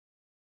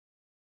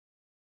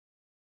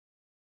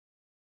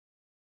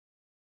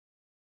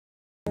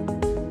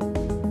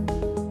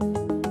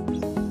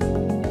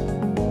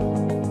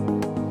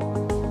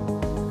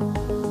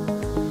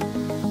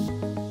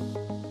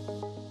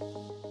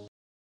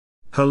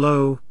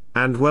Hello,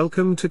 and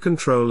welcome to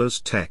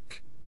Controllers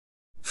Tech.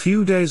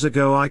 Few days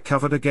ago I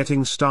covered a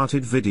getting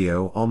started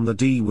video on the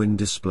DWIN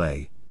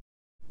display.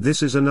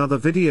 This is another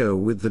video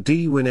with the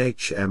DWIN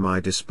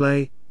HMI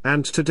display,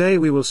 and today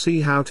we will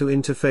see how to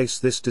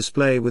interface this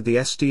display with the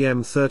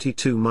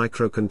STM32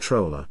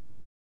 microcontroller.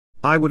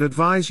 I would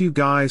advise you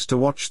guys to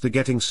watch the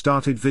getting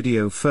started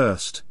video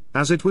first,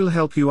 as it will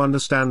help you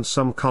understand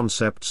some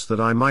concepts that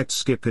I might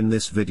skip in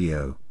this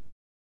video.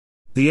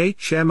 The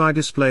HMI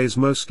displays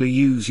mostly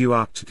use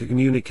UART to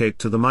communicate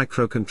to the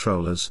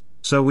microcontrollers,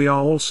 so we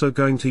are also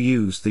going to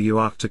use the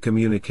UART to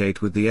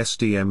communicate with the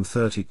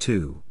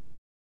STM32.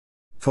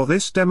 For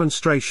this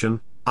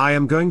demonstration, I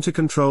am going to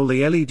control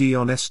the LED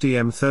on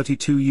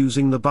STM32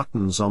 using the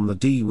buttons on the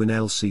DWIN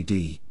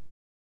LCD.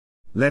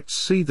 Let's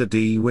see the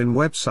DWIN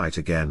website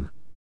again.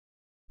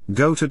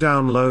 Go to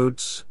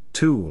Downloads,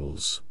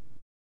 Tools.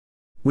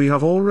 We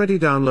have already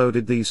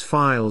downloaded these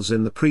files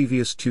in the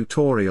previous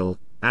tutorial,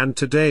 and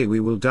today we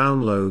will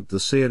download the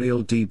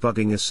Serial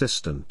Debugging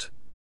Assistant.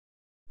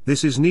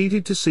 This is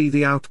needed to see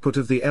the output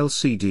of the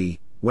LCD,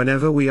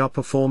 whenever we are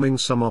performing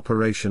some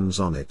operations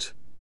on it.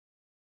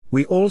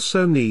 We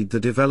also need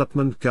the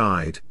development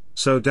guide,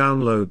 so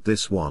download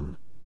this one.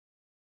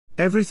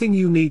 Everything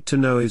you need to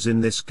know is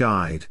in this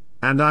guide,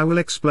 and I will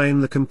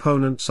explain the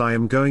components I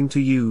am going to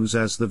use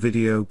as the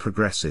video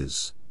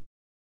progresses.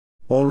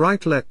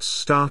 Alright, let's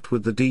start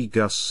with the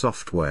DGUS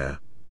software.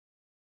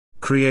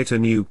 Create a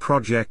new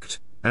project,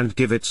 and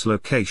give its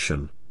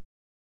location.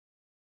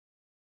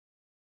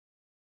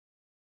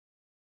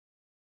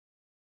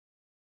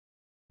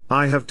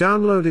 I have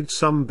downloaded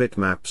some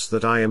bitmaps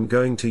that I am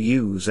going to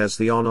use as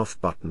the on-off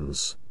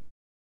buttons.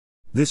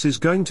 This is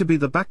going to be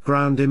the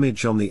background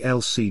image on the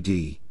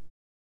LCD.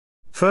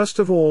 First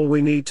of all,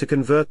 we need to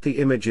convert the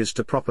images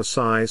to proper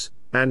size,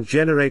 and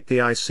generate the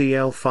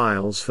ICL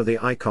files for the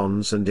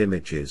icons and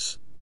images.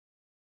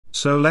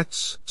 So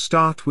let's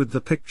start with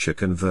the picture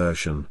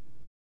conversion.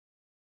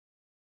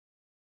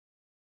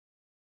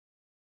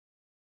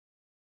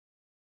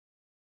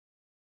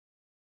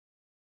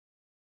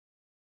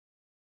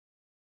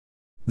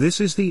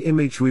 This is the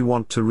image we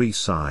want to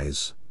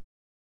resize.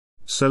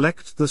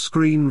 Select the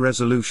screen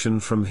resolution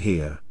from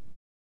here.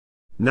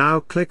 Now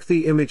click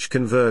the image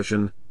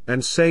conversion,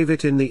 and save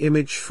it in the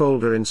image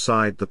folder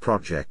inside the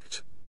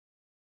project.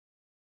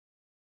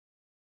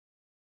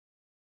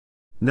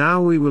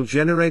 Now we will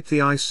generate the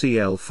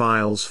ICL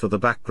files for the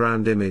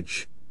background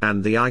image,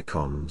 and the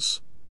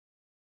icons.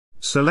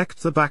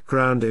 Select the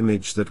background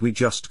image that we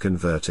just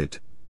converted.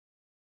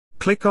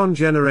 Click on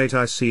Generate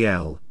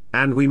ICL,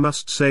 and we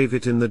must save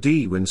it in the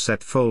DWIN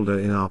set folder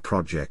in our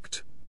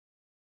project.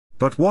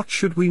 But what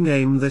should we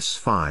name this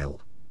file?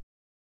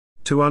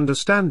 To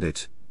understand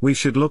it, we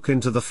should look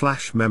into the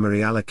flash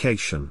memory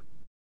allocation.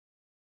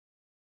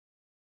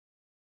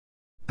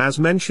 As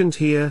mentioned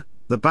here,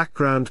 the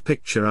background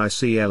picture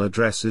ICL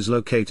address is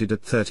located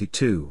at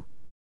 32.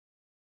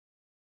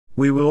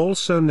 We will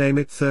also name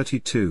it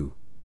 32.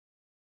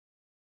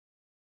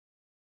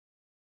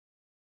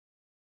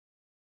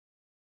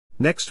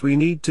 Next we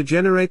need to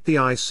generate the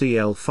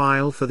ICL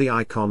file for the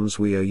icons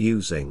we are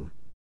using.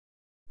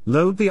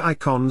 Load the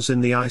icons in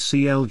the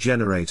ICL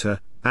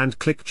generator, and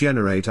click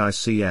Generate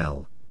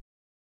ICL.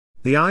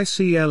 The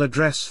ICL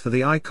address for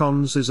the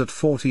icons is at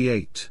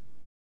 48.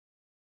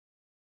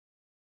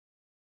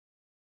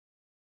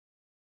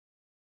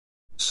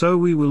 So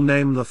we will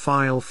name the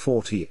file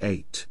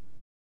 48.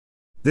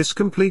 This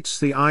completes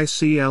the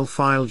ICL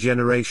file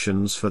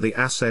generations for the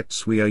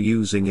assets we are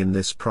using in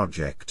this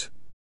project.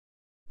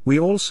 We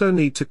also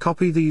need to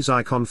copy these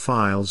icon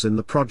files in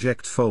the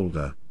project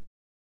folder.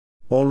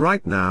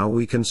 Alright, now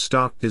we can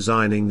start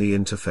designing the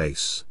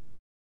interface.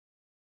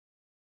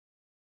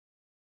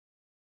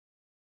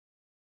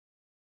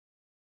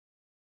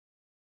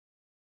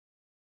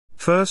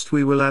 First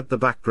we will add the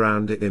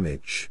background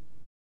image.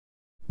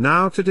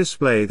 Now to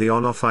display the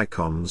on-off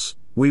icons,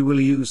 we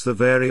will use the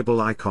variable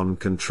icon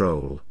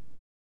control.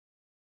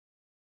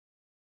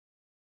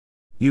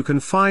 You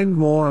can find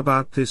more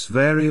about this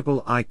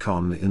variable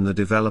icon in the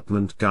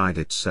development guide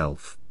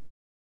itself.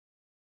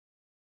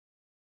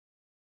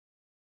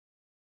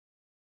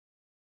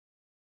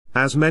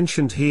 As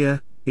mentioned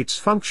here, its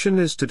function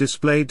is to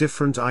display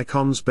different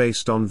icons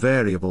based on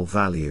variable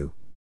value.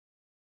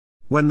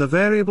 When the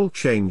variable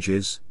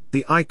changes,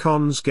 the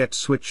icons get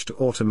switched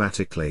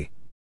automatically.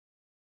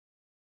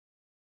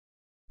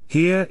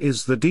 Here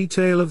is the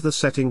detail of the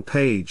setting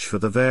page for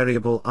the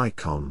variable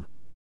icon.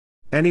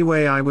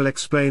 Anyway, I will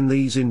explain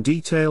these in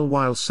detail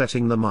while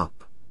setting them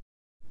up.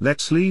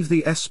 Let's leave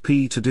the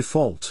SP to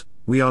default,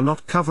 we are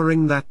not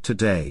covering that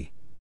today.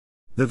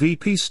 The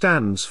VP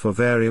stands for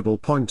variable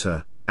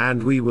pointer,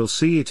 and we will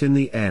see it in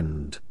the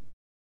end.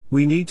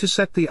 We need to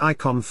set the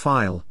icon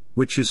file,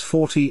 which is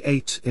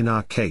 48 in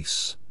our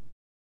case.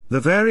 The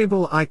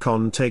variable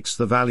icon takes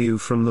the value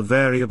from the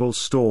variable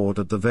stored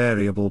at the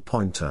variable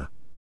pointer.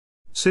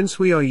 Since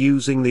we are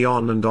using the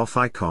on and off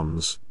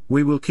icons,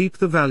 we will keep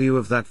the value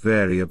of that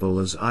variable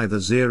as either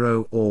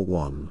 0 or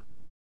 1.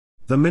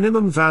 The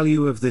minimum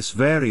value of this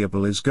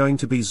variable is going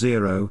to be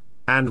 0,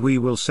 and we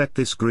will set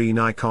this green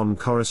icon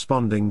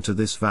corresponding to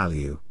this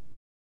value.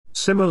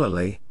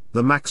 Similarly,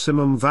 the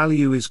maximum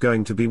value is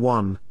going to be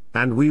 1,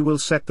 and we will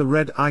set the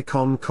red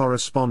icon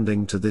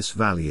corresponding to this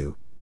value.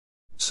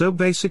 So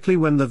basically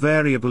when the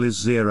variable is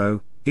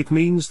 0, it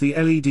means the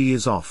LED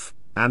is off,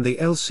 and the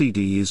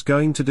LCD is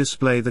going to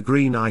display the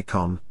green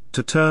icon,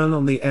 to turn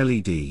on the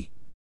LED.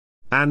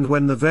 And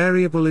when the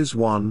variable is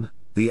 1,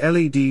 the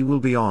LED will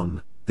be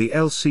on, the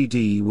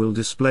LCD will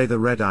display the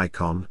red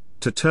icon,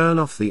 to turn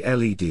off the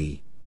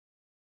LED.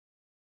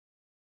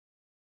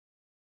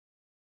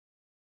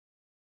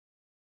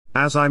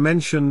 As I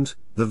mentioned,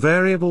 the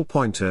variable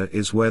pointer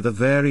is where the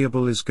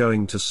variable is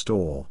going to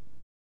store.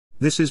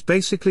 This is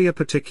basically a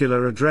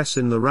particular address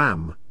in the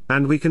RAM,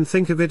 and we can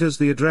think of it as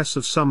the address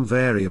of some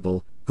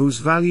variable, whose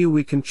value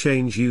we can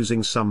change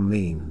using some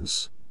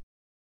means.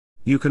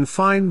 You can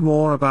find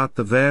more about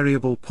the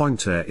variable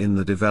pointer in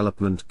the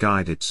development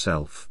guide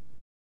itself.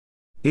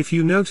 If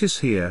you notice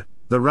here,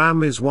 the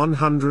RAM is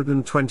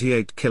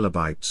 128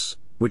 kilobytes,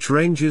 which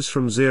ranges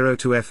from 0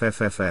 to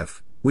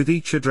FFFF, with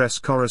each address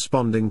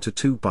corresponding to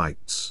 2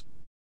 bytes.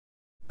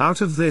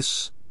 Out of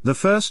this, the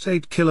first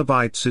 8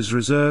 kilobytes is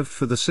reserved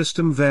for the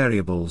system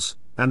variables,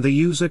 and the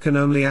user can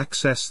only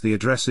access the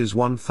addresses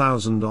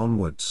 1000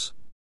 onwards.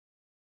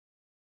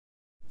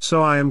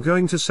 So I am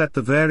going to set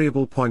the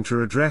variable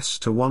pointer address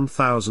to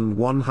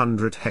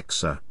 1100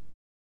 hexa.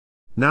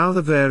 Now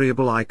the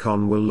variable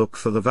icon will look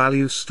for the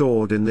value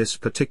stored in this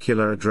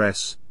particular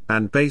address,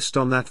 and based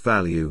on that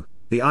value,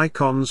 the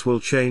icons will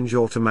change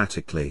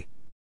automatically.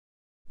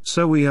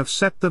 So we have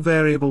set the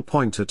variable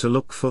pointer to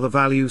look for the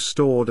value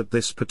stored at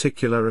this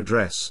particular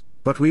address,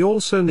 but we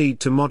also need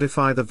to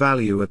modify the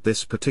value at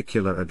this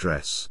particular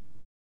address.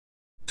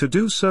 To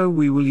do so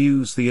we will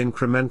use the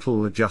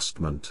incremental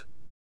adjustment.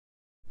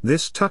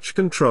 This touch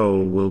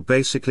control will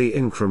basically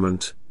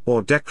increment,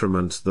 or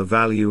decrement the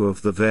value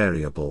of the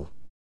variable.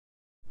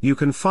 You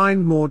can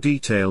find more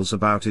details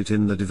about it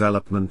in the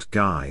development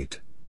guide.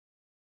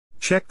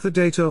 Check the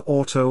data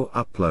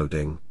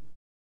auto-uploading.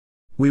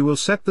 We will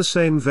set the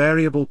same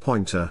variable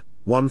pointer,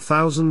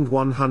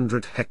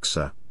 1100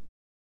 hexa.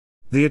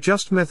 The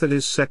adjust method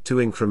is set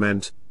to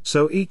increment,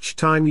 so each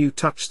time you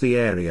touch the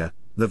area,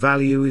 the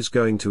value is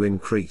going to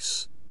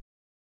increase.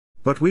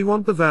 But we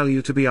want the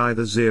value to be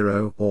either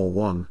 0 or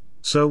 1,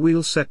 so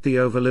we'll set the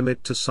over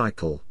limit to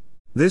cycle.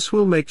 This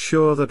will make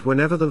sure that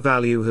whenever the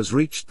value has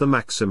reached the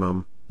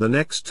maximum, the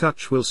next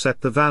touch will set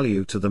the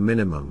value to the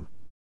minimum.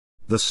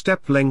 The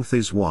step length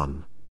is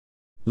 1.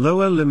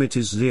 Lower limit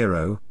is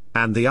 0,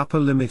 and the upper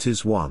limit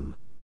is 1.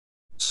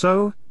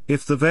 So,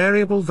 if the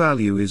variable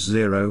value is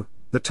 0,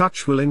 the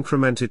touch will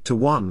increment it to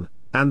 1,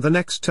 and the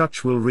next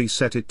touch will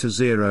reset it to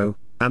 0,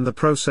 and the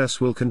process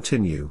will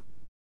continue.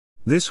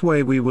 This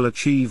way we will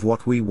achieve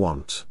what we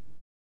want.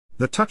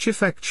 The touch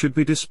effect should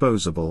be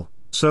disposable,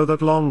 so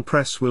that long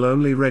press will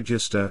only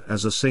register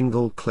as a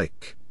single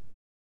click.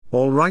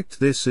 Alright,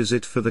 this is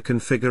it for the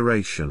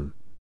configuration.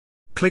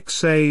 Click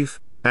Save,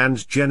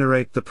 and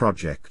generate the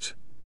project.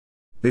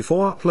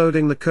 Before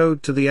uploading the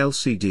code to the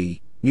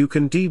LCD, you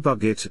can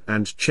debug it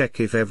and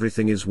check if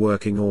everything is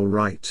working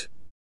alright.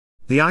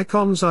 The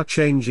icons are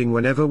changing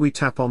whenever we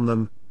tap on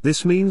them.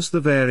 This means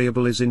the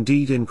variable is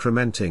indeed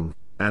incrementing,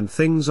 and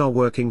things are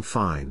working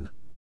fine.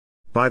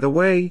 By the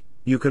way,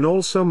 you can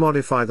also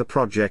modify the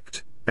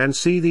project, and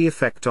see the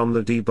effect on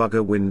the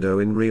debugger window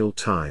in real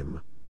time.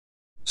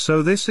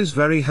 So this is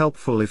very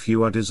helpful if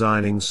you are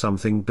designing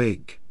something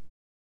big.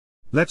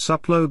 Let's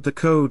upload the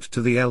code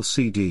to the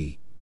LCD.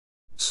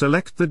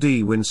 Select the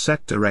DWIN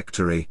set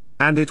directory,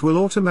 and it will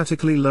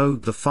automatically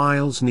load the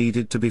files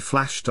needed to be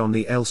flashed on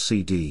the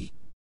LCD.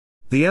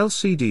 The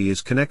LCD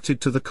is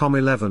connected to the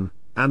COM11,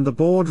 and the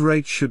baud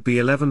rate should be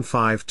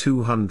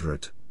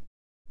 115200.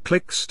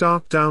 Click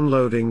Start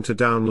Downloading to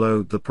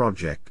download the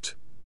project.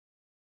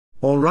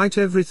 Alright,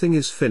 everything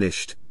is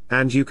finished,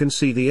 and you can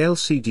see the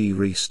LCD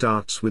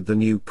restarts with the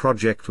new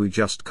project we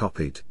just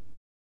copied.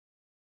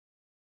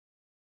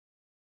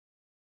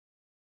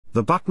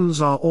 The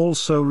buttons are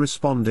also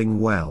responding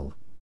well.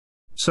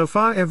 So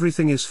far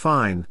everything is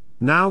fine.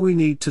 Now we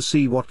need to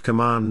see what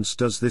commands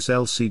does this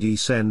LCD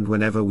send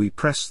whenever we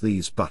press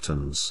these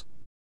buttons.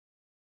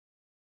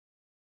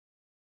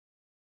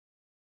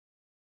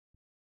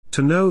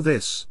 To know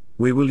this,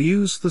 we will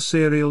use the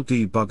serial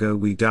debugger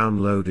we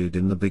downloaded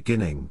in the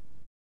beginning.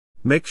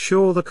 Make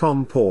sure the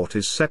COM port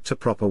is set to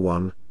proper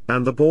one,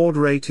 and the baud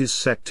rate is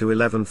set to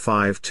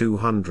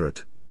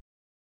 115200.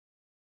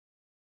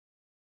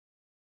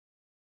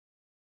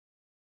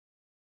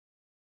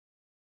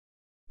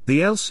 The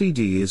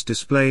LCD is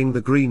displaying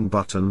the green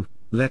button.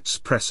 Let's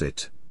press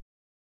it.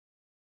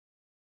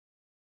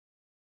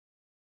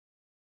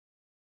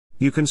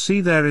 You can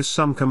see there is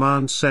some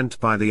command sent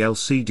by the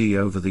LCD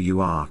over the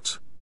UART.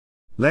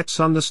 Let's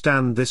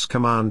understand this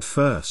command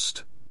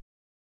first.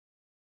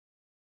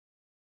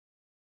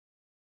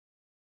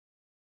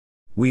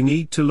 We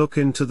need to look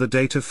into the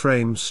data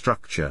frame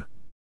structure.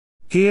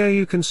 Here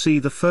you can see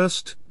the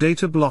first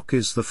data block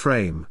is the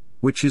frame,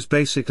 which is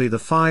basically the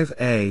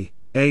 5A,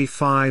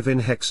 A5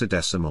 in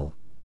hexadecimal.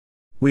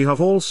 We have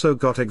also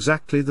got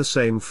exactly the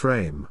same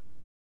frame.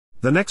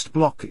 The next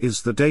block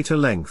is the data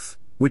length,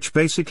 which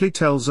basically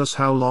tells us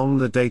how long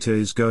the data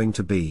is going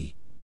to be.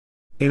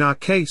 In our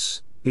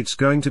case, it's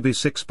going to be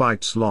 6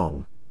 bytes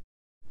long.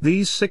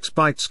 These 6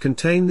 bytes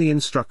contain the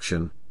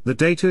instruction, the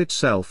data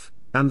itself,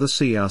 and the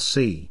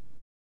CRC.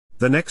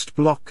 The next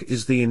block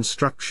is the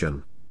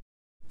instruction.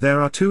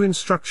 There are 2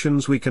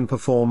 instructions we can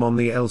perform on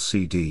the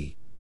LCD.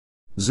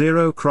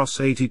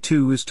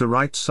 0x82 is to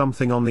write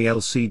something on the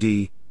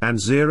LCD, and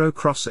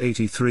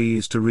 0x83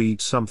 is to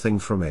read something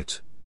from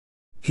it.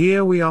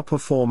 Here we are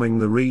performing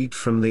the read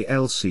from the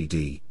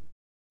LCD.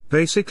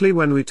 Basically,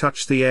 when we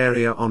touch the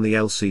area on the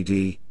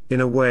LCD,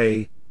 in a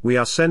way, we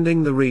are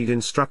sending the read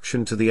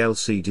instruction to the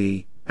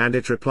LCD, and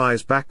it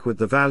replies back with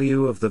the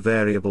value of the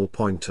variable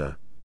pointer.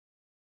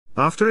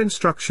 After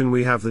instruction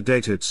we have the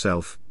data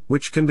itself,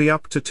 which can be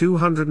up to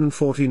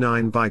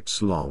 249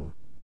 bytes long.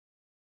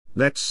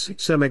 Let's see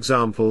some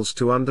examples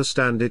to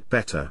understand it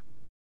better.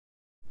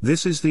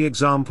 This is the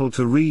example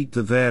to read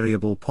the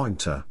variable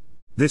pointer.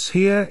 This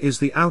here is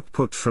the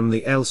output from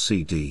the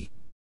LCD.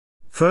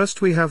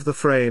 First we have the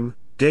frame,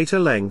 data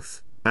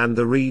length, and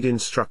the read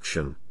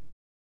instruction.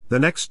 The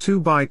next 2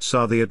 bytes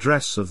are the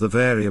address of the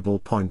variable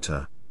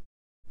pointer,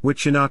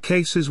 which in our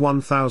case is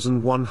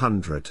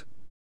 1100.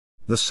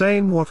 The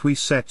same what we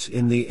set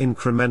in the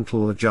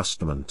incremental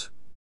adjustment.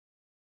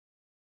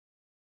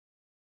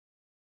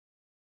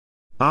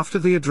 After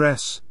the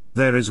address,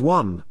 there is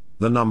 1,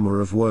 the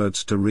number of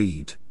words to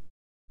read.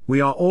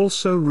 We are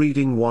also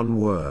reading 1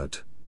 word.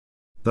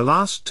 The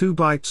last 2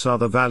 bytes are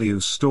the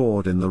values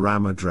stored in the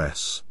RAM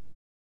address.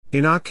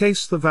 In our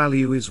case the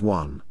value is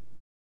 1.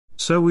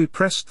 So we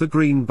pressed the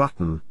green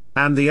button,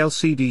 and the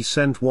LCD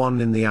sent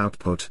 1 in the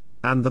output,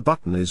 and the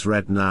button is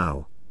red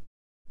now.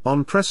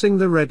 On pressing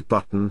the red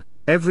button,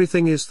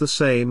 everything is the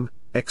same,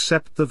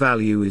 except the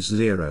value is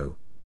 0.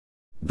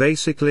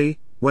 Basically,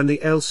 when the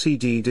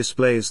LCD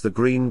displays the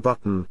green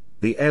button,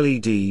 the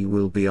LED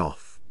will be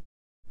off.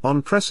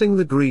 On pressing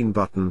the green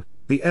button,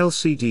 the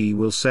LCD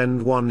will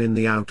send 1 in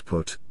the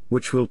output,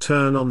 which will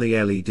turn on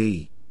the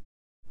LED.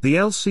 The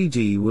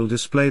LCD will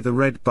display the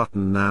red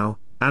button now,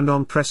 and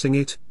on pressing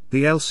it,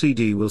 the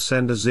LCD will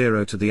send a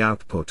 0 to the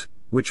output,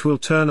 which will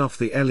turn off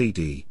the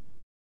LED.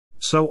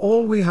 So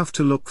all we have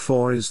to look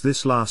for is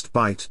this last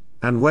byte,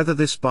 and whether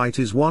this byte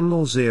is 1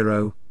 or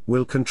 0,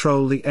 will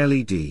control the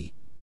LED.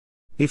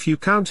 If you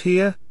count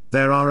here,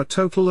 there are a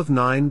total of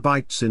 9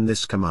 bytes in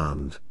this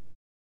command.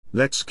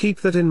 Let's keep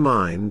that in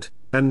mind,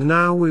 and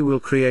now we will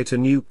create a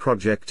new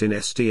project in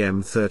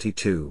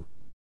STM32.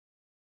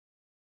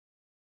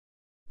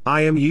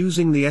 I am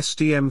using the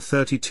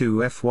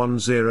STM32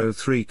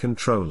 F103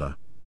 controller.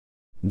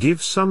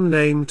 Give some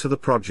name to the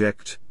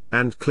project,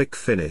 and click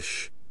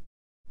Finish.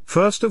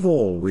 First of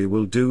all we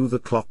will do the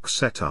clock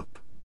setup.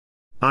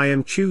 I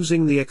am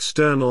choosing the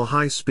external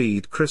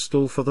high-speed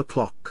crystal for the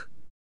clock.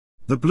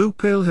 The blue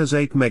pill has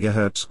 8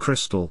 MHz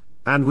crystal,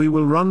 and we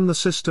will run the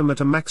system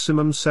at a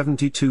maximum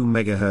 72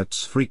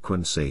 MHz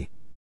frequency.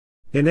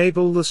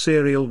 Enable the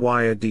serial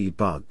wire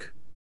debug.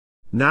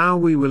 Now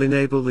we will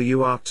enable the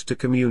UART to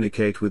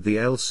communicate with the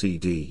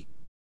LCD.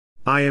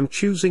 I am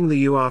choosing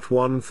the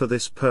UART1 for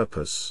this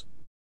purpose.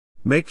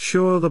 Make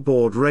sure the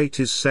baud rate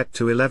is set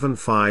to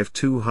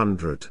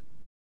 115200.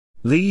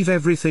 Leave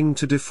everything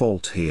to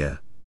default here.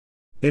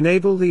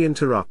 Enable the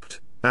interrupt,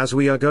 as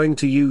we are going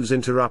to use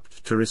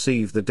interrupt to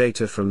receive the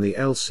data from the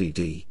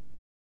LCD.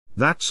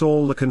 That's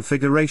all the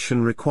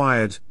configuration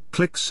required.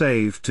 Click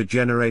Save to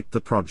generate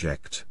the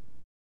project.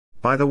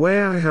 By the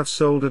way, I have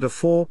soldered a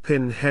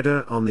 4-pin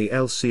header on the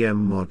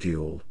LCM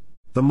module.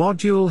 The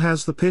module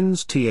has the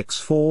pins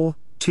TX4,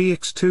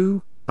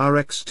 TX2,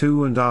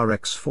 RX2 and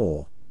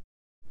RX4.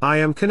 I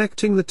am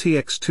connecting the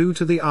TX2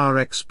 to the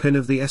RX pin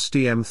of the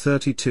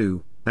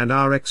STM32, and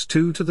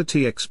RX2 to the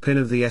TX pin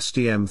of the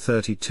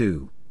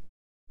STM32.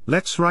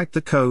 Let's write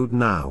the code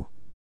now.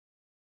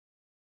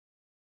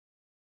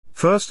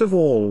 First of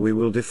all we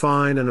will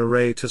define an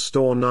array to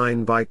store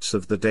 9 bytes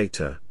of the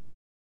data.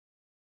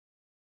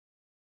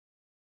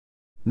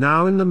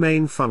 Now in the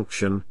main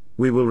function,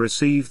 we will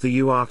receive the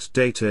UART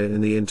data in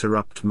the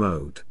interrupt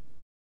mode.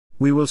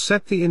 We will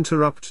set the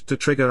interrupt to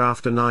trigger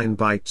after 9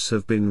 bytes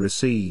have been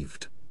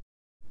received.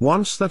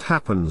 Once that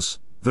happens,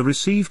 the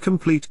receive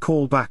complete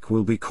callback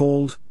will be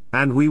called,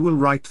 and we will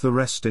write the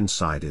rest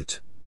inside it.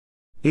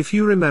 If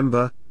you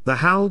remember, the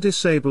HAL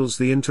disables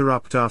the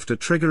interrupt after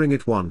triggering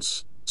it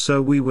once,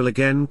 so we will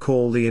again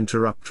call the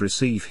interrupt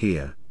receive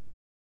here.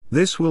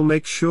 This will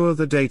make sure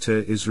the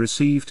data is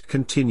received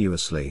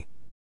continuously.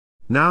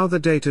 Now the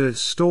data is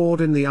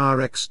stored in the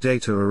RX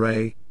data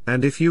array,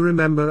 and if you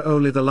remember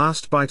only the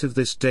last byte of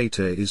this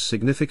data is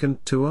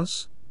significant to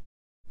us.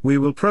 We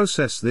will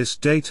process this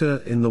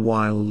data in the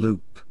while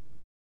loop.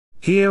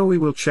 Here we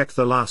will check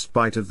the last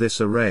byte of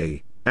this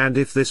array, and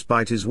if this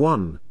byte is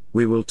 1,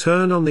 we will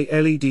turn on the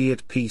LED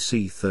at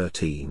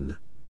PC13.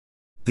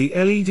 The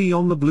LED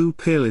on the blue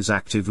pill is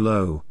active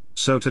low,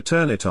 so to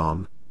turn it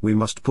on, we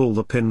must pull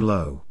the pin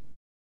low.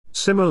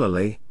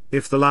 Similarly,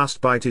 if the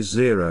last byte is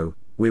 0,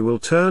 we will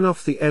turn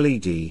off the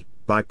LED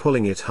by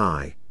pulling it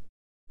high.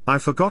 I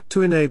forgot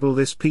to enable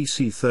this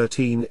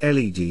PC13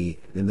 LED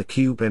in the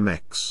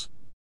CubeMX.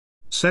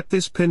 Set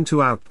this pin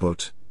to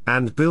output,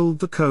 and build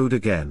the code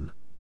again.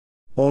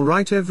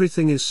 Alright,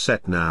 everything is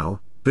set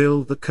now.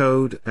 Build the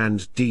code and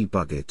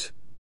debug it.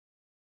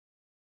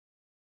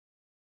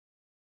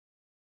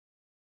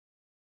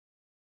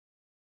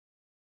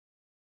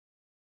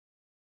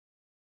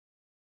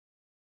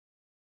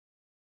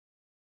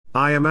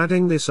 I am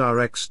adding this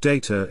RX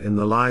data in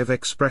the live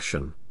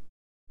expression.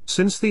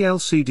 Since the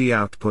LCD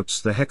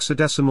outputs the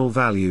hexadecimal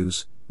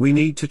values, we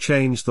need to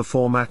change the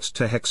format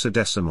to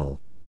hexadecimal.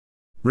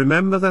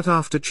 Remember that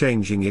after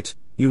changing it,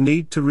 you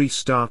need to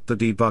restart the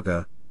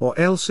debugger, or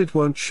else it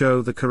won't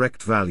show the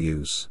correct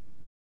values.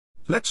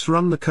 Let's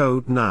run the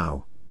code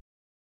now.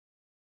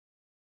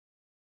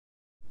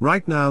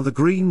 Right now the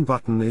green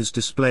button is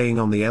displaying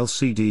on the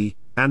LCD,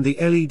 and the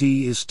LED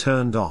is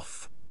turned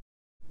off.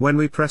 When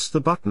we press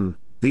the button,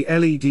 the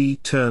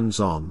LED turns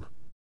on.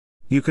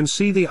 You can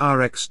see the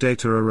RX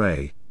data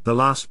array, the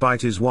last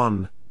byte is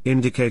 1,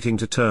 indicating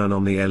to turn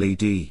on the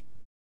LED.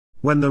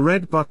 When the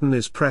red button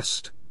is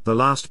pressed, the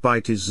last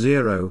byte is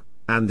 0,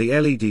 and the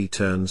LED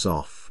turns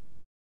off.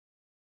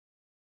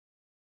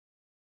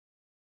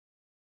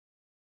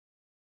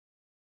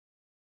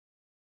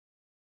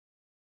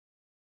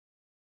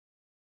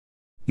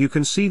 You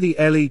can see the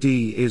LED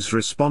is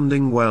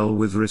responding well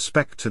with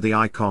respect to the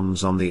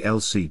icons on the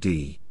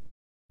LCD.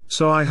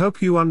 So I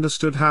hope you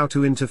understood how to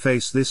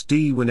interface this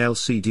DWIN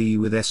LCD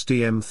with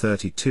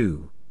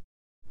STM32.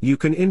 You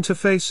can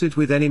interface it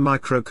with any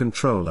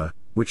microcontroller,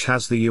 which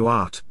has the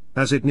UART,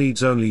 as it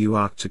needs only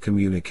UART to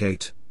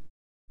communicate.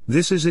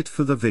 This is it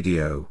for the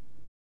video.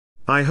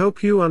 I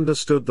hope you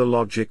understood the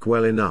logic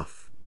well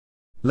enough.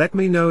 Let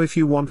me know if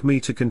you want me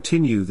to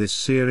continue this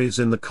series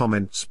in the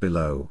comments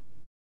below.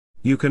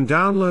 You can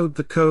download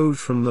the code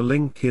from the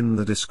link in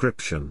the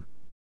description.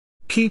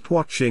 Keep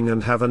watching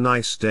and have a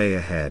nice day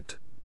ahead.